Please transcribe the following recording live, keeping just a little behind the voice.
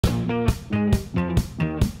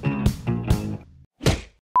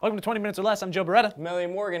Welcome to 20 Minutes or Less. I'm Joe Beretta.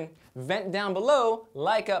 Melanie Morgan, vent down below,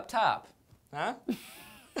 like up top. Huh?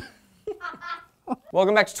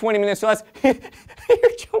 Welcome back to 20 Minutes or Less. You're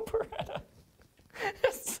Joe Beretta.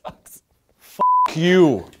 That sucks. F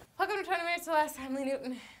you. Welcome to 20 Minutes or Less. I'm Lee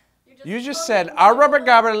Newton. You just said our rubber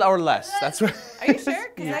gobble or less. That's what. Are you sure?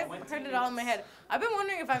 Because I've heard it all in my head. I've been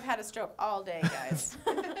wondering if I've had a stroke all day, guys.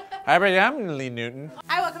 Hi, I'm Lee Newton.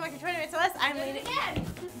 Hi, welcome back to 20 Minutes or Less. I'm Lee Newton.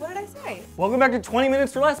 What did I say? Welcome back to 20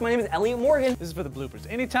 Minutes or Less. My name is Elliot Morgan. This is for the bloopers.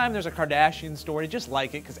 Anytime there's a Kardashian story, just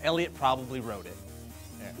like it, because Elliot probably wrote it.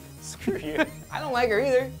 Yeah. Screw you. I don't like her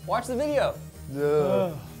either. Watch the video.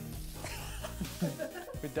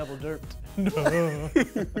 We double derped. No.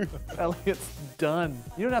 Elliot's done.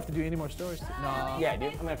 You don't have to do any more stories. No. Yeah,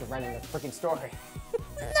 dude. I'm gonna have to write in a freaking story.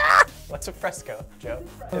 What's a fresco, Joe?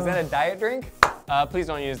 Is that a diet drink? Please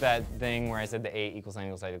don't use that thing where I said the 8 equals 9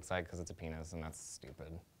 equals 8 equals 9 because it's a penis and that's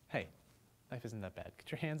stupid. Hey, life isn't that bad.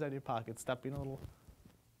 Get your hands out of your pockets. Stop being a little.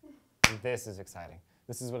 This is exciting.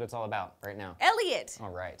 This is what it's all about right now. Elliot. All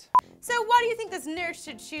right. So why do you think this nurse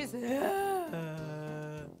should choose? So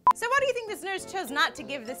why do you think this nurse chose not to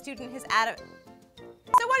give the student his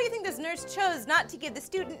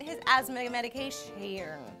asthma medication?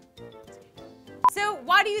 So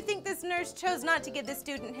why do you think this nurse chose not to give the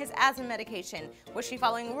student his asthma medication? Was she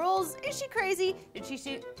following rules? Is she crazy? Did she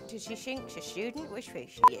shoot? Did she think she shouldn't? Was she?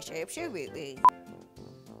 Yes, absolutely.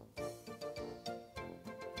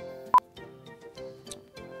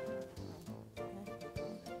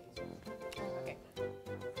 Okay.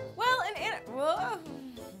 Well, I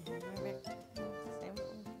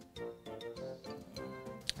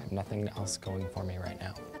have nothing else going for me right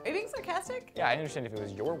now. Are you being sarcastic? Yeah, I understand if it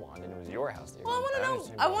was your wand and it was your house. Well, I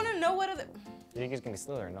want to know what other. You think he's gonna be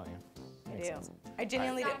Slytherin, don't you? I do. I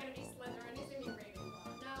genuinely do.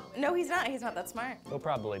 No, he's not. He's not that smart. He'll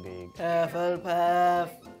probably be. Hufflepuff.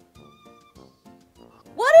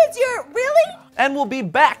 What is your really? And we'll be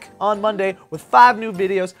back on Monday with 5 new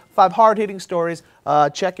videos, 5 hard-hitting stories.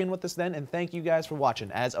 Check in with us then, and thank you guys for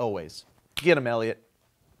watching, as always. Get him, Elliot.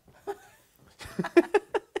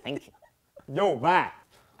 Thank you. Yo, bye.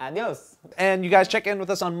 Adios. And you guys check in with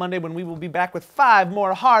us on Monday when we will be back with 5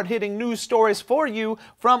 more hard-hitting news stories for you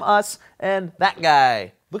from us and that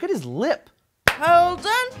guy. Look at his lip. Hold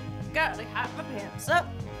on. Gotta hide my pants up.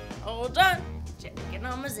 Hold on. Checking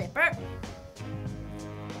on my zipper.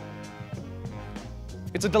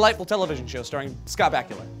 It's a delightful television show starring Scott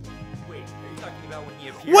Bakula. Wait, are you talking about when he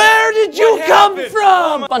appeared? Where did you come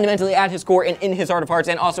from? Fundamentally at his core and in his heart of hearts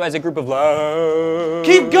and also as a group of love.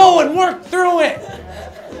 Keep going, work through it.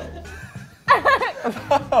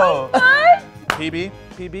 Oh. PB,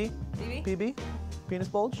 PB, PB? PB, penis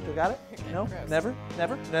bulge. Do you got it? No, Gross. never,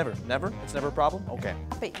 never, never, never. It's never a problem. Okay.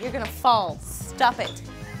 Stop it. You're gonna fall. Stop it.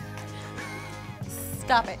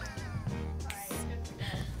 Stop it.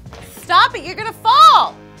 Stop it. You're gonna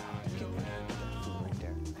fall.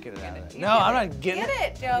 Get it out of there. No, I'm not getting Get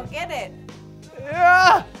it, Joe. Get it.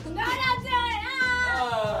 Yeah. No, don't do it.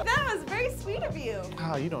 Ah! That was very sweet of you.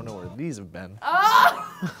 Oh, you don't know where these have been. Oh!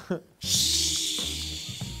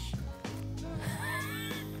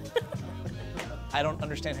 I don't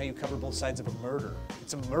understand how you cover both sides of a murder.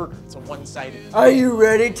 It's a murder. It's a one-sided. Are you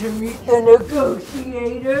ready to meet the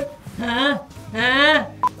negotiator? Huh? Huh?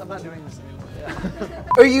 I'm not doing this anymore.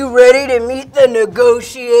 Are you ready to meet the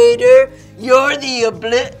negotiator? You're the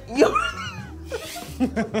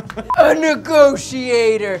a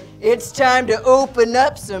negotiator. It's time to open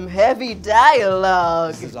up some heavy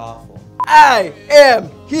dialogue. This is awful. I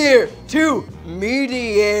am here to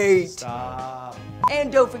mediate. Stop. And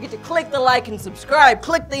don't forget to click the like and subscribe.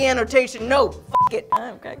 Click the annotation note. F it.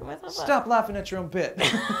 I'm cracking myself up. Stop laughing at your own bit.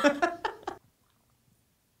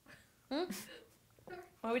 Where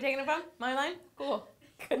are we taking it from? My line? Cool.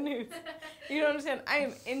 Good news. You don't understand. I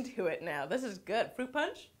am into it now. This is good. Fruit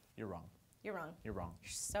punch? You're wrong. You're wrong. You're wrong.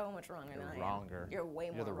 You're so much wronger than I am. You're wronger. You're way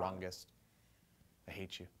more You're the wrong. wrongest. I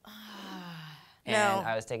hate you. And No.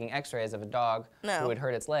 I was taking x-rays of a dog No. who had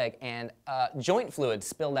hurt its leg and joint fluid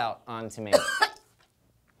spilled out onto me.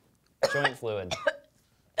 Joint fluid.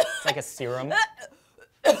 It's like a serum.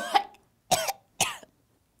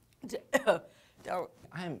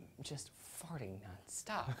 I'm just farting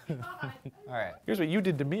non-stop. All right. Here's what you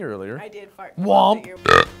did to me earlier. I did fart. Womp.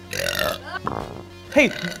 Hey.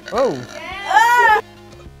 Oh.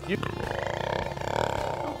 You.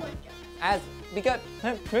 As we got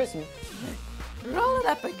person. Roll it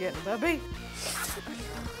up again, baby.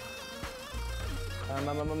 You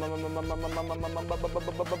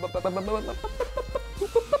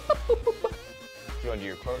want to do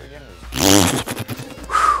your quote again?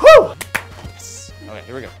 Okay,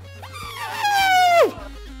 here we go.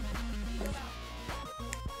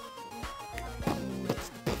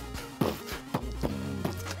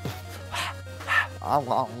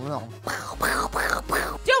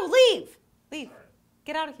 Joe, leave! Leave.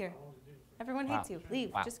 Get out of here. Everyone hates you.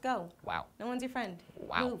 Leave. Wow. Just go. Wow. No one's your friend.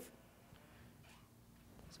 Wow. Move.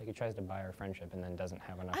 It's like he tries to buy our friendship and then doesn't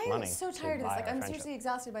have enough I money. am so to tired of this. buy Like, our I'm friendship. seriously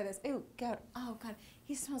exhausted by this. Ew, God. Oh, God.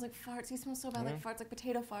 He smells like farts. He smells so bad like farts, like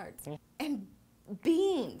potato farts. And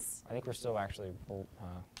beans. I think we're still actually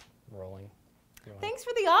rolling. Thanks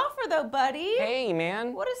for the offer, though, buddy. Hey,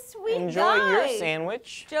 man. What a sweet Enjoy guy. your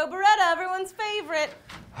sandwich. Joe Beretta, everyone's favorite.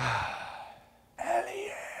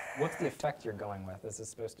 What's the effect you're going with? Is this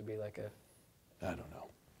supposed to be like a... I don't know.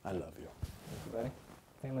 I love you. Thank you, buddy.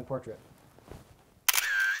 Family portrait.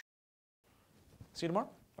 See you tomorrow?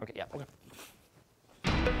 Okay, yeah.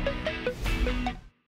 Okay.